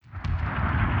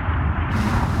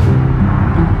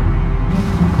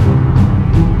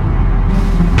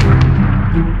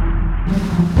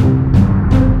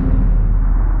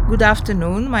Good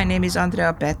afternoon. My name is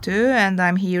Andrea Pető, and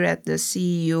I'm here at the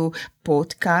CEU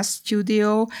podcast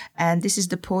studio. And this is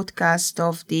the podcast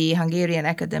of the Hungarian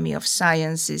Academy of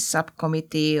Sciences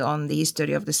subcommittee on the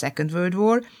history of the Second World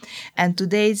War. And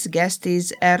today's guest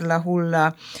is Erla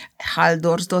Hulda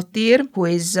Halldórsdóttir, who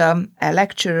is a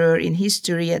lecturer in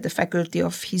history at the Faculty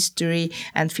of History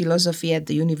and Philosophy at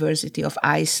the University of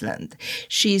Iceland.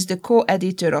 She is the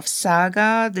co-editor of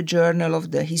Saga, the Journal of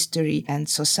the History and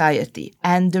Society.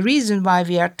 And the reason why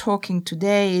we are talking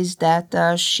today is that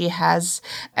she has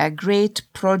a great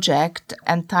project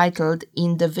entitled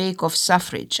In the Wake of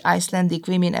Suffrage, Icelandic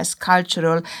Women as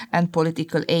Cultural and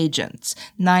Political Agents,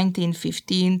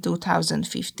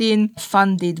 1915-2015,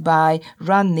 funded by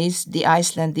Rannis, the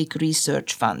Icelandic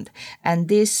Research Fund. And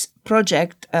this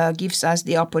project gives us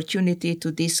the opportunity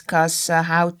to discuss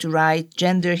how to write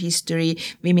gender history,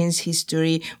 women's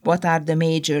history, what are the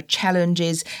major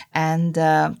challenges, and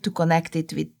to connect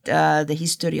it with the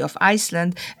history of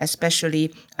Iceland,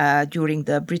 especially during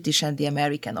the British and the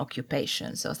American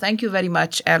occupation. So thank you very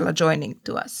much, Erla, joining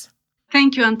to us.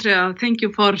 Thank you, Andrea. Thank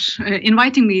you for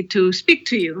inviting me to speak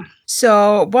to you.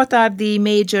 So what are the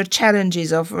major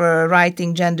challenges of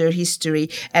writing gender history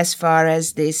as far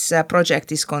as this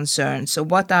project is concerned? So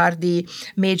what are the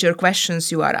major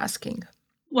questions you are asking?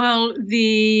 Well,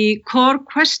 the core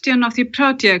question of the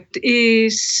project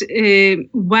is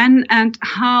when and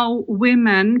how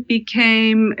women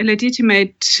became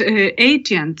legitimate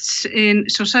agents in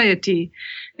society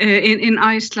in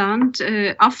Iceland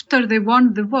after they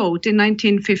won the vote in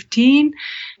 1915.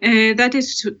 That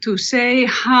is to say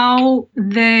how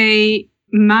they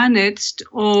managed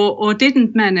or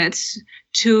didn't manage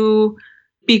to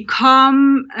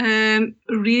become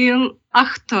real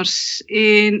actors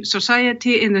in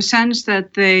society, in the sense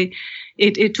that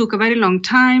it took a very long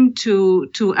time to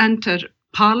enter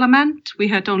parliament. We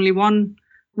had only one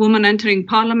woman entering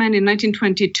parliament in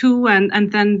 1922,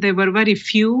 and then there were very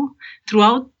few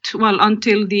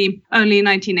until the early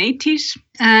 1980s.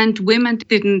 And women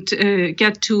didn't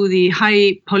get to the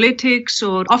high politics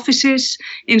or offices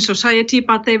in society,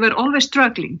 but they were always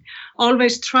struggling,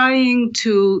 always trying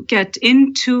to get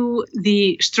into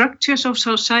the structures of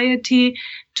society,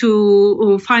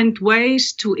 to find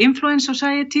ways to influence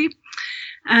society.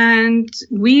 And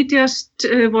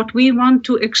what we want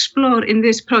to explore in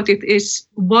this project is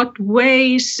what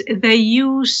ways they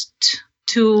used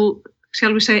to,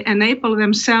 shall we say, enable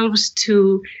themselves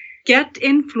to get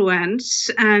influence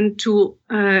and to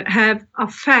have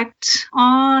effect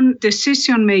on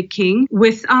decision making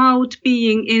without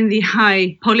being in the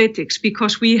high politics,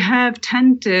 because we have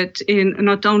tended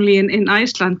not only in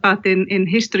Iceland but in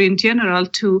history in general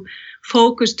to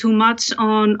focus too much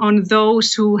on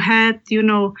those who had,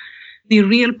 the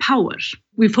real power.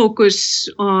 We focus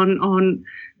on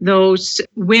those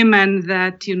women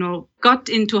that, got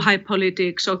into high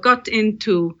politics or got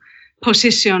into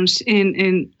positions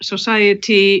in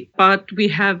society, but we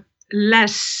have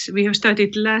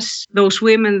studied less those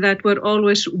women that were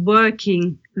always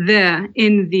working there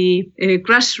in the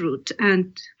grassroots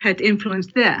and had influence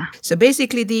there. So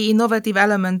basically the innovative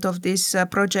element of this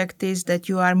project is that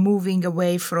you are moving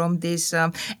away from this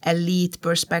elite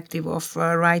perspective of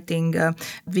writing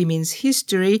women's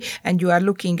history, and you are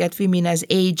looking at women as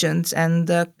agents and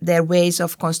their ways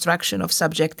of construction of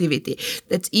subjectivity.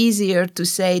 That's easier to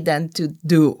say than to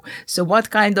do. So what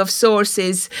kind of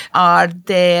sources are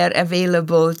there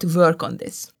available to work on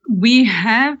this? We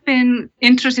have been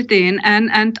interested in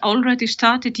and already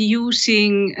started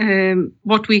using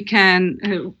what we can,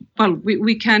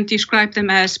 we can describe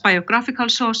them as biographical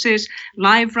sources,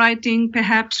 live writing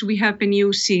perhaps. We have been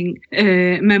using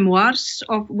memoirs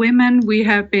of women. We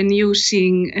have been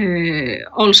using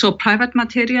also private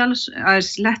materials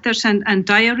as letters and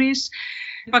diaries.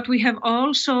 But we have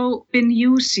also been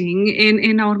using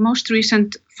in our most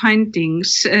recent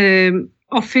findings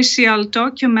official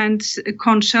documents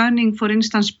concerning, for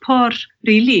instance, poor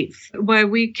relief, where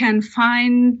we can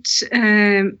find,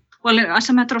 as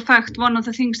a matter of fact, one of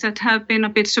the things that have been a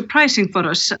bit surprising for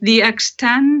us, the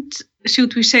extent,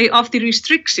 should we say, of the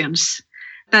restrictions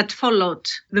that followed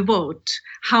the vote,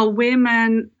 how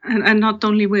women, and not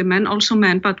only women, also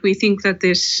men, but we think that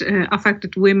this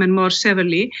affected women more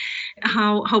severely,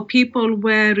 how people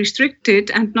were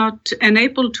restricted and not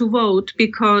enabled to vote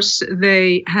because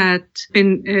they had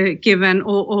been given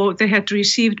or they had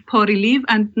received poor relief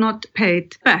and not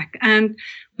paid back. And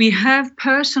we have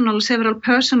several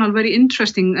personal, very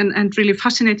interesting and really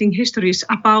fascinating histories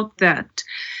about that.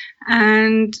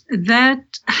 And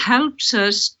that helps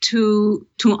us to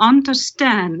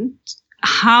understand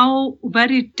how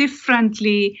very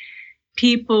differently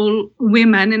people,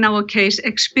 women in our case,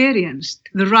 experienced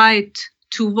the right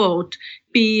to vote,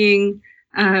 being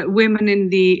women in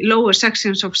the lower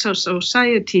sections of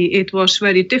society, it was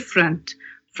very different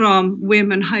from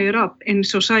women higher up in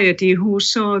society who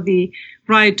saw the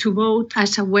right to vote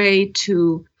as a way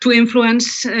to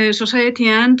influence society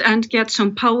and get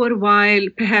some power, while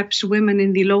perhaps women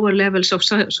in the lower levels of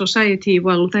society,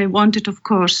 well, they wanted, of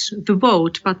course, the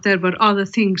vote, but there were other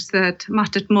things that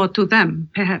mattered more to them,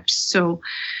 perhaps. So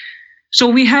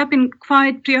we have been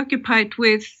quite preoccupied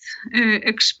with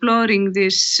exploring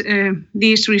these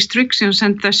restrictions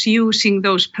and thus using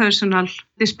this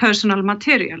personal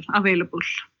material available.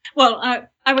 Well,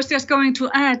 I was just going to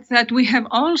add that we have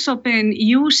also been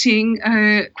using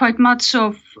quite much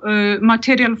of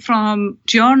material from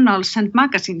journals and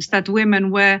magazines that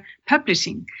women were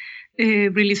publishing.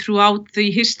 Really throughout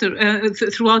the history,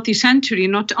 throughout the century,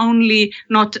 not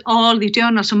all the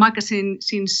journals or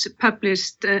magazines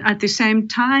published at the same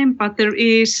time, but there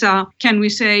is a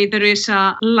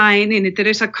line in it. There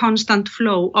is a constant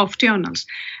flow of journals,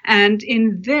 and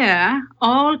in there,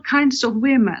 all kinds of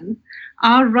women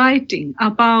are writing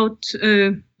about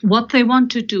what they want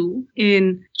to do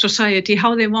in society,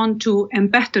 how they want to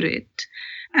embed it,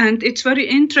 and it's very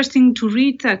interesting to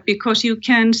read that because you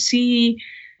can see.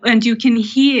 And you can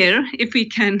hear, if we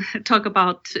can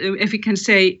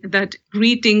say that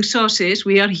reading sources,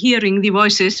 we are hearing the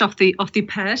voices of the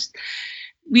past.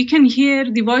 We can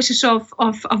hear the voices of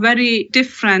a very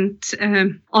different,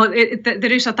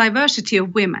 there is a diversity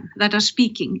of women that are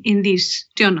speaking in these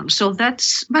journals. So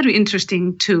that's very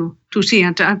interesting to see.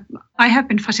 And I have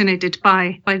been fascinated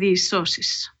by these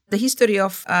sources. The history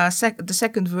of the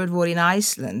Second World War in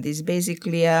Iceland is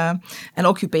basically an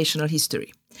occupational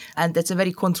history. And that's a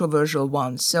very controversial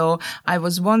one. So I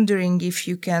was wondering if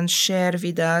you can share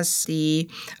with us the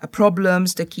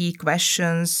problems, the key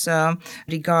questions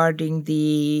regarding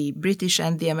the British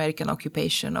and the American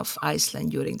occupation of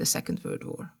Iceland during the Second World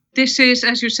War. This is,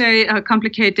 as you say, a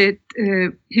complicated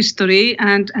history,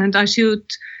 and I should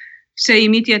say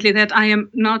immediately that I am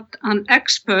not an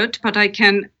expert, but I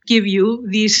can give you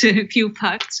these few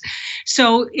facts.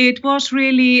 So it was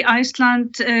really,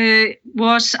 Iceland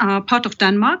was part of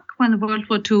Denmark when World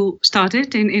War II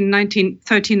started in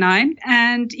 1939.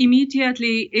 And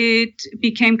immediately it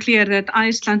became clear that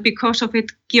Iceland, because of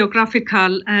its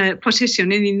geographical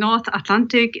position in the North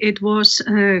Atlantic, it was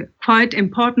quite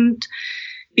important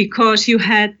because you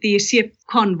had the ship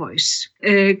convoys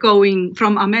going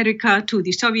from America to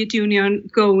the Soviet Union,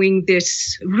 going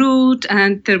this route,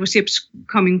 and there were ships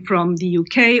coming from the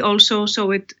UK also.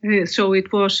 So it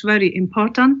was very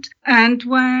important. And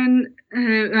when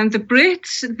and the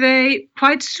Brits, they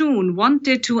quite soon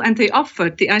wanted to, and they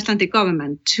offered the Icelandic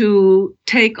government to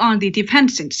take on the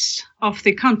defenses of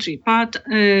the country. But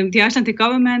the Icelandic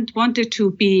government wanted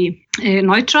to be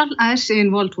neutral, as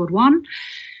in World War I.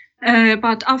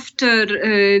 But after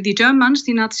the Germans,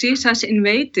 the Nazis, had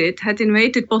invaded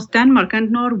both Denmark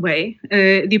and Norway,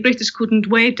 the British couldn't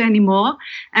wait anymore,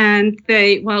 and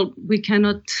we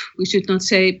should not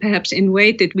say perhaps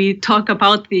invaded. We talk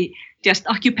about the just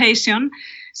occupation.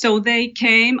 So they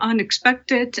came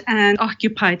unexpected and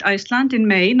occupied Iceland in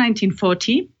May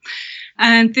 1940.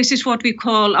 And this is what we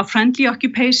call a friendly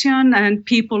occupation, and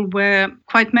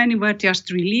quite many were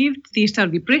just relieved. These are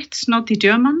the Brits, not the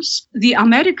Germans. The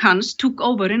Americans took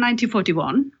over in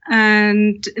 1941,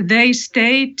 and they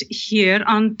stayed here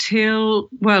until,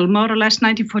 more or less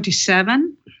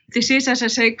 1947. This is, as I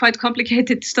say, quite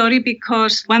complicated story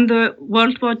because when the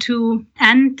World War II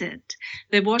ended,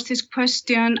 there was this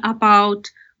question about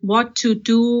what to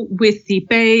do with the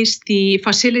base, the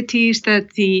facilities that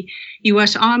the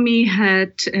U.S. Army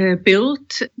had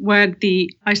built, where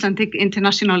the Icelandic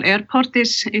International Airport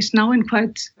is now, and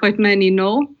quite many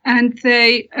know. And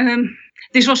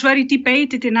this was very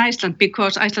debated in Iceland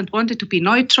because Iceland wanted to be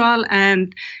neutral,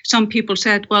 and some people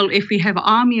said, well, if we have an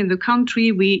army in the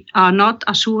country, we are not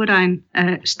a sovereign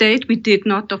state. We did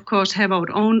not, of course, have our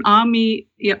own army.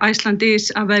 Iceland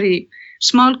is a very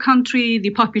small country.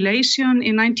 The population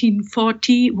in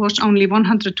 1940 was only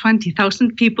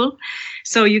 120,000 people.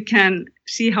 So you can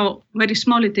see how very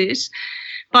small it is.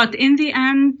 But in the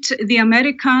end, the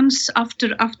Americans,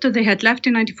 after they had left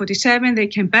in 1947, they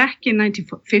came back in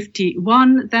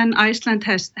 1951. Then Iceland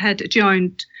had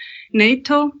joined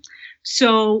NATO.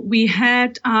 So we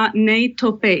had a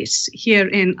NATO base here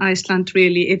in Iceland,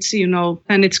 really. It's,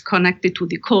 and it's connected to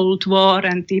the Cold War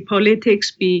and the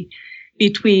politics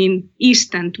between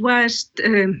East and West.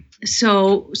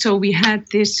 So we had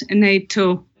this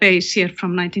NATO base here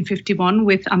from 1951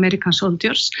 with American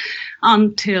soldiers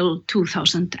until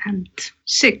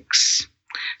 2006.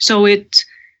 So it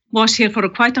was here for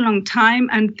quite a long time,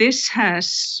 and this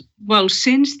has, well,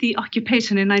 since the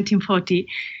occupation in 1940,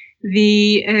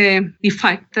 the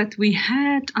fact that we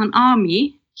had an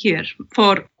army here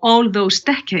for all those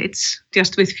decades,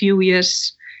 just with few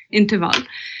years interval,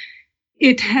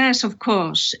 it has, of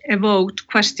course, evoked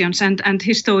questions, and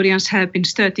historians have been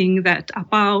studying that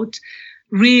about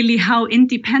really how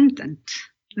independent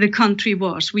the country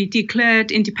was. We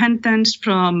declared independence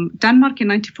from Denmark in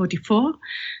 1944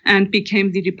 and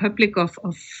became the Republic of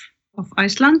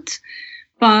Iceland.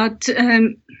 But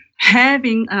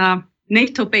having a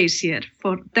NATO base here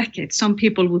for decades, some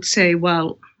people would say,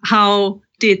 well, how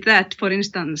did that, for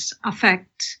instance,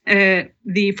 affect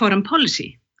the foreign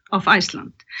policy of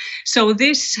Iceland? So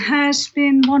this has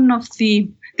been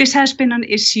an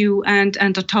issue and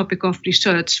a topic of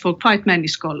research for quite many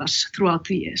scholars throughout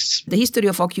the years. The history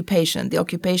of occupation, the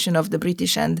occupation of the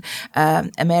British and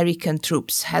American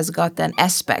troops has got an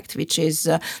aspect which is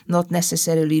not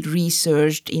necessarily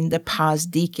researched in the past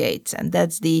decades, and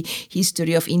that's the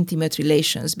history of intimate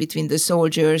relations between the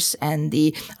soldiers and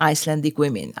the Icelandic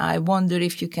women. I wonder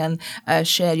if you can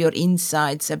share your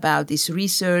insights about this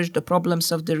research, the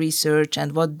problems of the research,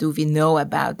 and what do we know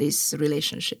about these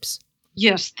relationships?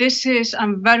 Yes, this is a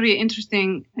very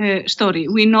interesting story.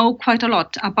 We know quite a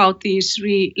lot about these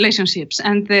relationships,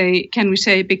 and they, can we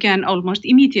say, began almost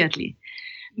immediately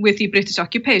with the British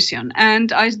occupation. And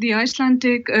the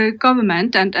Icelandic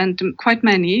government and quite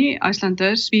many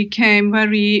Icelanders became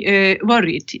very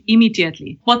worried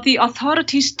immediately. What the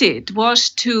authorities did was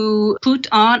to put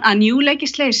on a new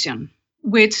legislation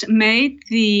which made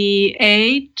the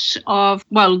age of,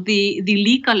 the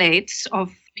legal age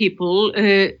of people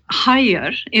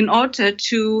higher in order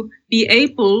to be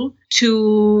able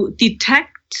to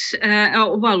detect,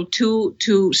 to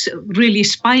really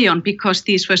spy on, because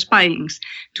these were spyings,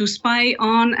 to spy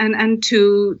on and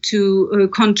to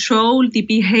control the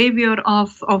behavior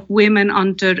of women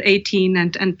under 18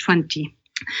 and 20.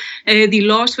 The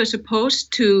laws were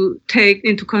supposed to take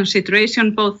into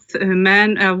consideration both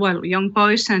men, young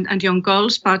boys and young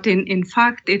girls, but in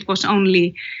fact it was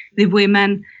only the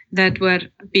women that were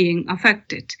being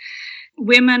affected.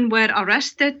 Women were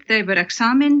arrested, they were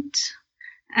examined,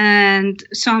 and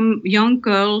some young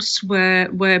girls were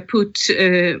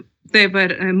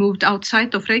moved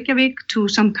outside of Reykjavik to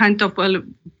some kind of,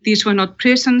 these were not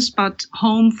prisons, but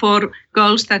home for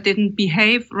girls that didn't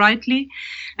behave rightly.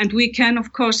 And we can,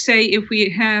 of course, say if we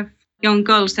have young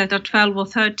girls that are 12 or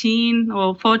 13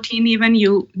 or 14 even,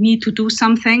 you need to do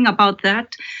something about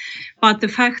that. But the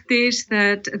fact is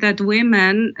that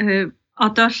women,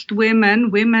 adult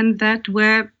women that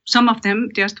were, some of them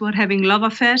just were having love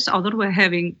affairs, others were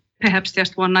having perhaps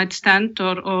just one night stand,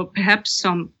 or perhaps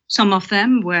some of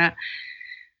them were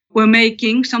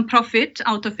making some profit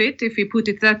out of it, if we put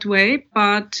it that way.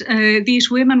 But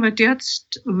these women were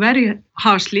judged very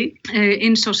harshly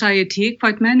in society.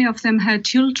 Quite many of them had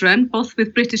children, both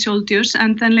with British soldiers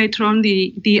and then later on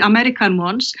the American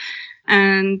ones.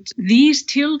 And these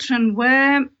children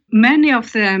many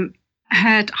of them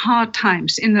had hard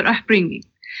times in their upbringing.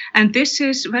 And this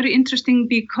is very interesting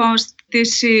because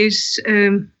this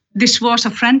was a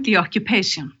friendly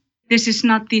occupation. This is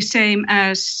not the same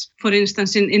as, for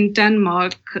instance, in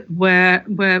Denmark, where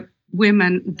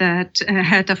women that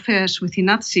had affairs with the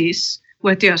Nazis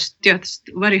were just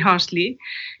very harshly.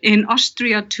 In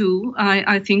Austria too,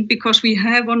 I think, because we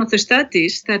have one of the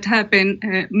studies that have been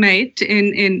made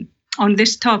on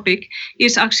this topic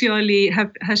is actually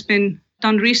has been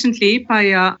done recently by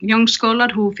a young scholar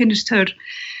who finished her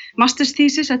master's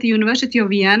thesis at the University of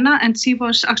Vienna, and she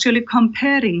was actually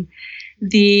comparing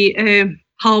the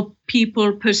how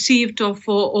people perceived or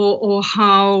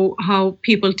how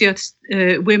people judged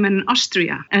women in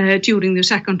Austria during the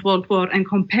Second World War and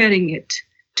comparing it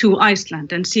to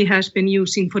Iceland. And she has been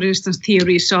using, for instance,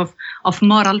 theories of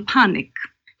moral panic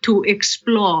to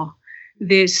explore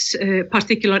this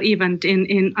particular event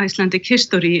in Icelandic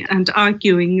history, and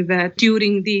arguing that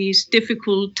during these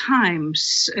difficult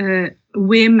times,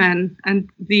 women, and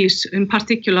these in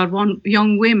particular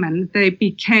young women, they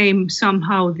became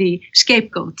somehow the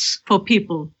scapegoats for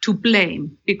people to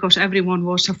blame, because everyone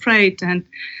was afraid. And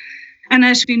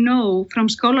as we know from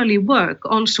scholarly work,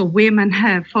 also women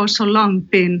have for so long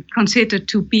been considered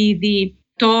to be the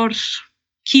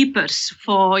doorkeepers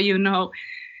for,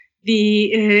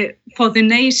 for the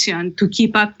nation, to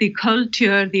keep up the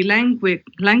culture, the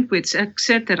language,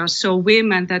 etc. So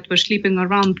women that were sleeping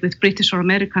around with British or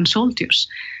American soldiers,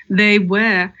 they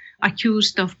were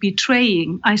accused of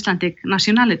betraying Icelandic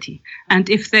nationality. And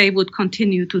if they would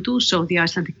continue to do so, the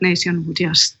Icelandic nation would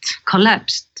just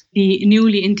collapse. The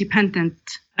newly independent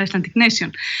Icelandic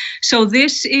nation. So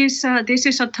this is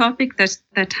a topic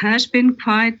that has been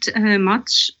quite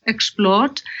much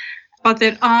explored, but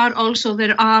there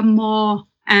are more,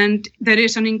 and there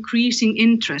is an increasing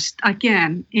interest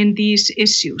again in these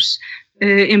issues,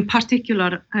 in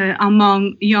particular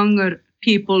among younger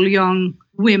people, young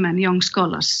women, young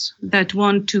scholars that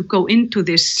want to go into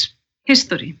this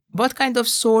history. What kind of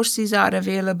sources are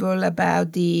available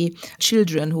about the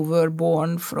children who were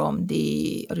born from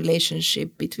the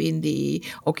relationship between the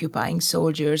occupying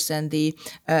soldiers and the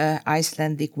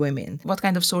Icelandic women? What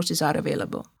kind of sources are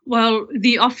available? Well,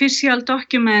 the official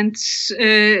documents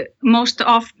most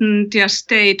often just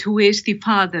state who is the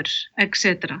father,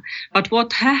 etc. But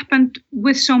what happened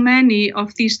with so many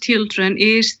of these children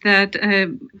is that,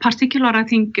 particular, I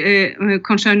think,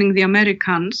 concerning the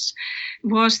Americans,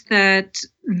 was that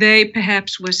they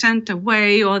perhaps were sent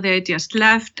away or they just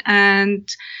left, and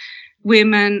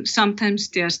women sometimes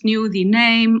just knew the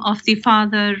name of the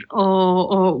father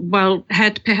or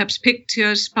had perhaps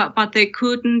pictures, but they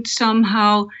couldn't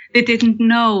somehow, they didn't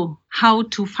know how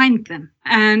to find them.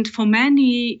 And for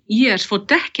many years, for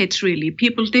decades really,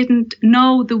 people didn't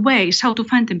know the ways how to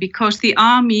find them, because the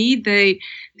army,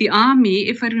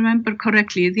 if I remember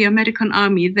correctly, the American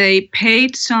army, they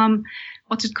paid some,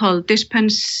 what's it called,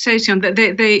 dispensation.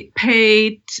 They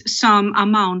paid some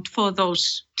amount for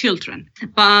those children,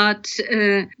 but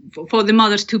for the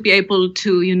mothers to be able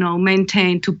to,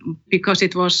 maintain, because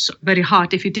it was very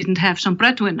hard if you didn't have some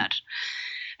breadwinner.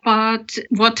 But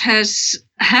what has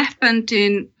happened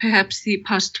in perhaps the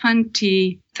past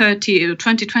 20, 30, or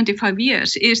 20, 25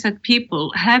 years is that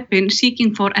people have been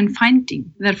seeking for and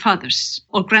finding their fathers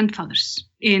or grandfathers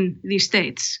in these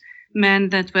states. Men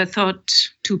that were thought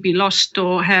to be lost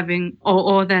or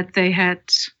that they had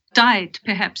died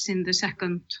perhaps in the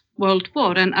Second World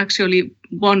War. And actually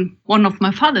one of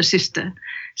my father's sister,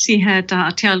 she had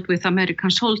a child with American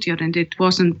soldier, and it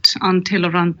wasn't until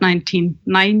around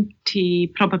 1990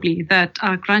 probably that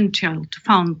a grandchild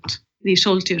found the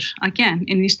soldier again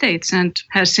in the States and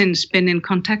has since been in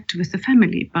contact with the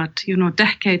family. But,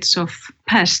 decades of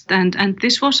past, and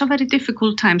this was a very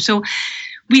difficult time. So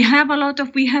we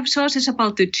have sources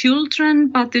about the children,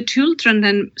 but the children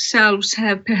themselves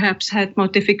have perhaps had more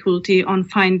difficulty on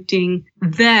finding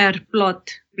their blood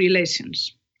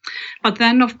relations. But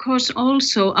then, of course,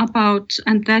 also about,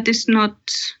 and that is not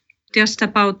just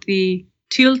about the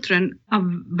children, are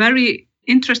very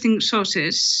interesting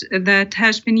sources that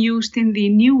has been used in the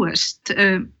newest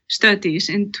studies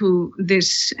into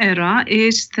this era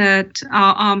is that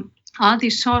are the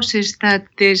sources that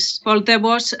there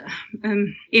was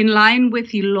in line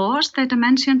with the laws that I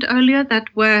mentioned earlier that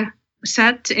were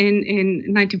set in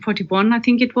 1941, I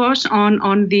think it was,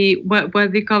 on the where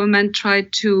the government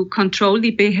tried to control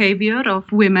the behavior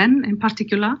of women in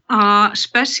particular. A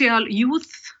special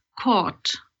youth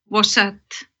court was set,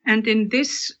 and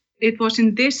it was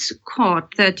in this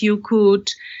court that you could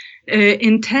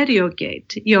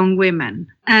interrogate young women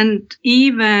and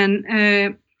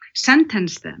even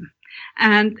sentence them.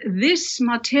 And this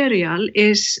material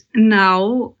is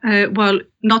now,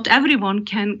 not everyone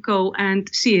can go and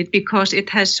see it because it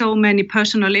has so many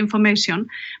personal information,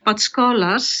 but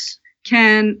scholars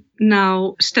can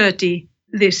now study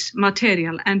this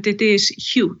material, and it is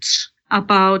huge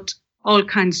about all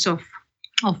kinds of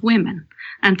women.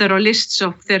 And there are lists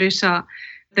of, there is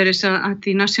at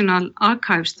the National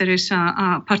Archives, there is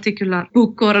a particular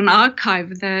book or an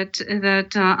archive that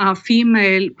a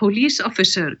female police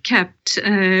officer kept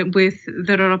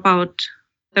there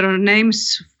are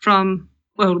names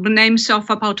of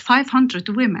about 500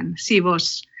 women she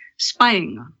was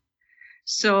spying on.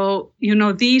 So,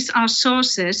 these are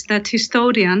sources that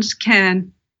historians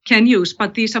can use,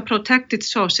 but these are protected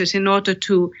sources in order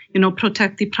to,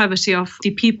 protect the privacy of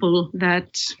the people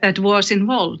that was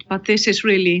involved. But this is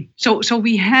really, so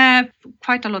we have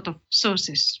quite a lot of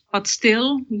sources, but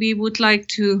still we would like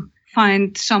to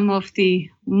find some of the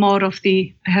more of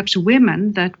the perhaps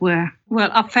women that were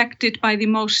affected by the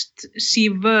most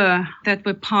severe, that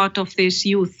were part of this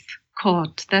youth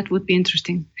court. That would be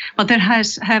interesting. But there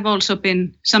have also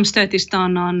been some studies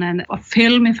done on a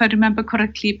film, if I remember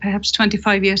correctly, perhaps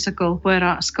 25 years ago, where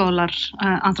a scholar,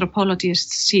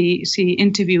 anthropologist, she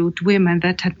interviewed women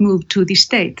that had moved to the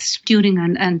States during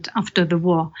and after the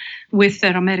war with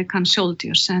their American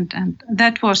soldiers. And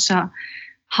that was a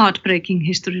heartbreaking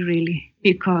history, really,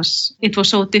 because it was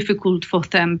so difficult for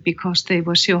them because they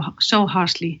were so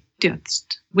harshly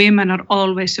judged. Women are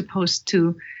always supposed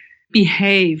to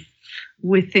behave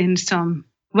within some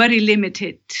very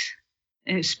limited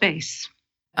space.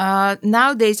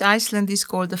 Nowadays, Iceland is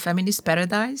called the feminist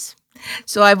paradise.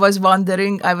 So I was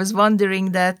wondering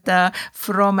that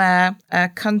from a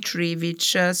country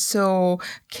which so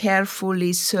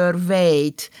carefully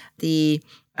surveyed the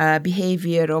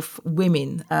behavior of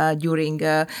women during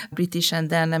British and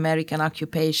then American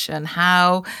occupation,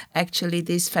 how actually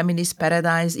this feminist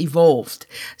paradigms evolved.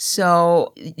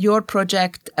 So your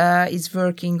project is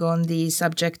working on the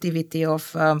subjectivity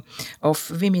of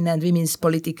women and women's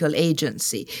political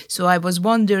agency. So I was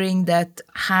wondering that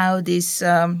how this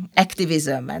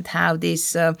activism and how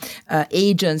this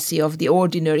agency of the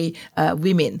ordinary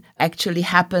women actually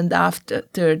happened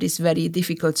after these very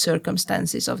difficult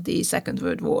circumstances of the Second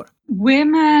World War.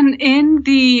 Women in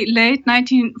the late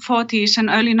 1940s and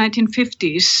early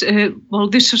 1950s,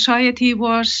 this society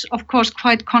was, of course,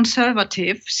 quite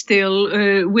conservative still,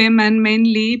 women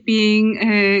mainly being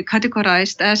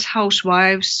categorized as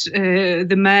housewives. A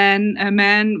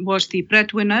man was the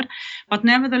breadwinner, but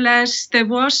nevertheless, there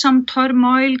was some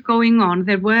turmoil going on.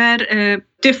 There were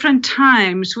different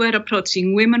times were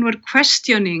approaching. Women were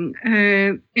questioning,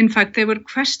 in fact, they were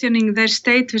questioning their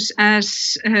status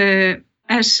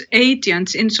as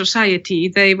agents in society.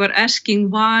 They were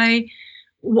asking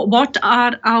what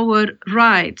are our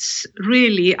rights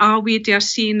really? Are we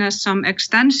just seen as some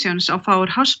extensions of our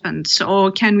husbands,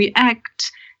 or can we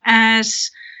act as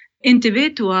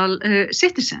individual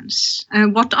citizens?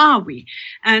 What are we?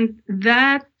 And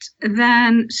that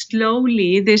then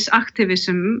slowly, this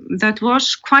activism that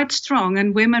was quite strong,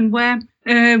 and women were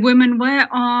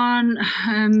on,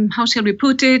 how shall we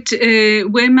put it,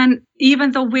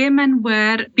 even though women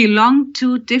belonged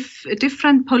to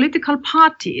different political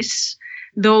parties,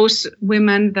 those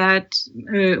women that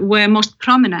were most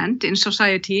prominent in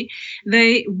society,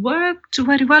 they worked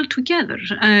very well together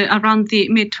around the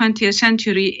mid-20th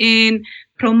century in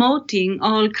promoting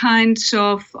all kinds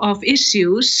of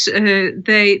issues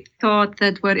they thought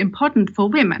that were important for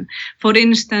women. For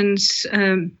instance,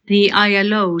 the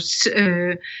ILO's,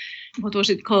 what was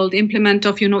it called, implement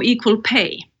of, equal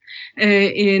pay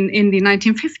in the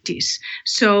 1950s.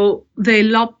 So they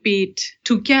lobbied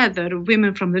together,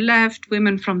 women from the left,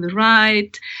 women from the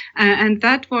right, and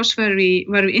that was very,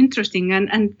 very interesting.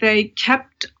 And they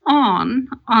kept on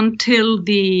until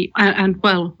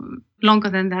longer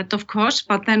than that, of course,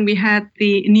 but then we had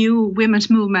the new women's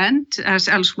movement, as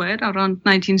elsewhere, around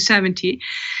 1970.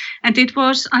 And it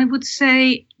was, I would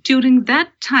say, during that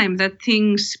time that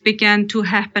things began to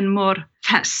happen more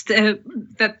fast,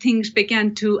 that things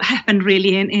began to happen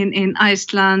really in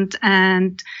Iceland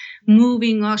and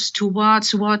moving us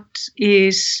towards what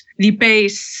is the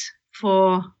base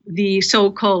for the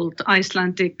so-called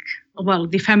Icelandic,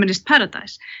 the feminist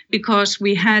paradise, because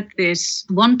we had this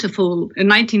wonderful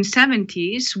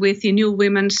 1970s with the new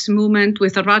women's movement,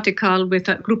 with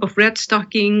a group of Red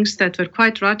Stockings that were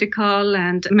quite radical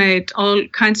and made all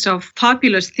kinds of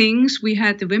fabulous things. We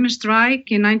had the women's strike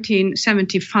in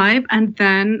 1975, and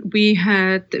then we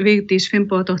had Vigdís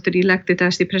Finnbogadóttir elected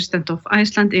as the president of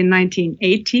Iceland in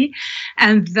 1980,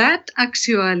 and that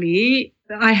actually,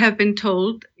 I have been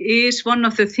told, is one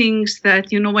of the things that,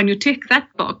 when you tick that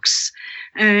box,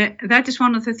 that is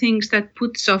one of the things that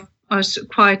puts us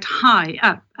quite high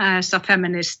up as a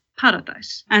feminist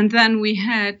paradise. And then we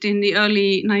had in the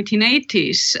early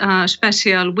 1980s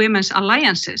special women's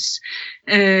alliances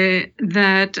there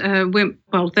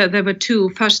were two.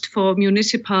 First, for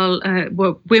municipal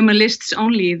women lists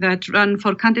only that run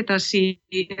for candidacy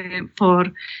for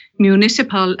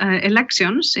municipal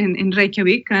elections in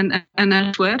Reykjavik and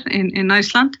elsewhere in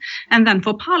Iceland, and then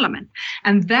for parliament.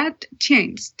 And that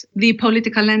changed the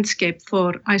political landscape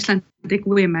for Icelandic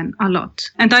women a lot.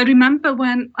 And I remember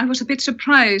when I was a bit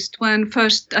surprised when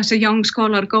first, as a young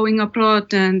scholar going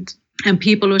abroad, and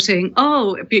people were saying,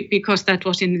 because that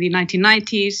was in the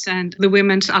 1990s and the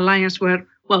Women's Alliance were,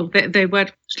 they were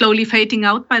slowly fading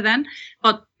out by then.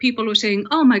 But people were saying,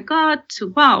 oh my God,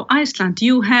 wow, Iceland,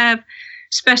 you have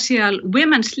special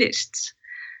women's lists.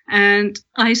 And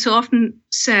I so often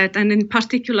said, and in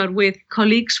particular with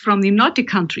colleagues from the Nordic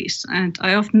countries, and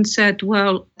I often said,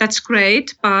 well, that's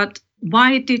great, but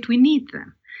why did we need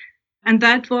them? And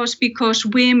that was because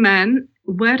women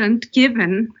weren't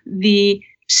given the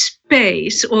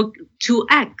space or to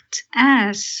act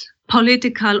as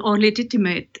political or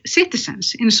legitimate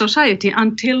citizens in society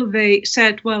until they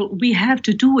said, well, we have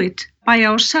to do it by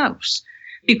ourselves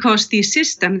because the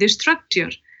system, the structure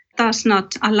does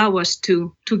not allow us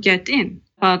to get in.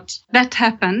 But that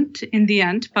happened in the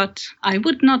end. But I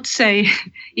would not say,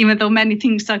 even though many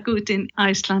things are good in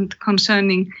Iceland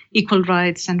concerning equal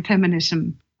rights and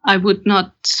feminism,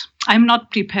 I'm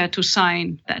not prepared to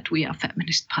sign that we are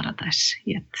feminist paradise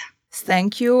yet.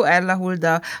 Thank you, Erla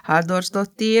Hulda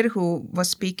Halldórsdóttir, who was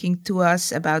speaking to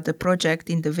us about the project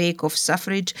in the Wake of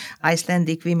Suffrage,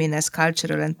 Icelandic Women as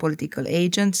Cultural and Political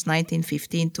Agents,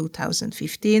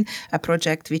 1915-2015, a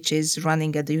project which is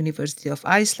running at the University of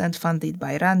Iceland, funded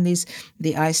by Rannis,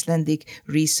 the Icelandic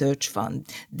Research Fund.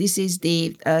 This is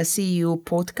the CEU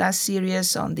podcast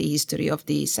series on the history of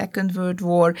the Second World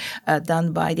War,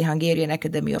 done by the Hungarian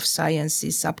Academy of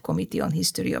Sciences Subcommittee on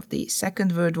History of the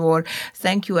Second World War.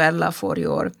 Thank you, Erla, for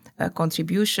your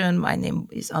contribution. My name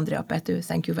is Andrea Pető.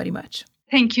 Thank you very much.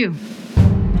 Thank you.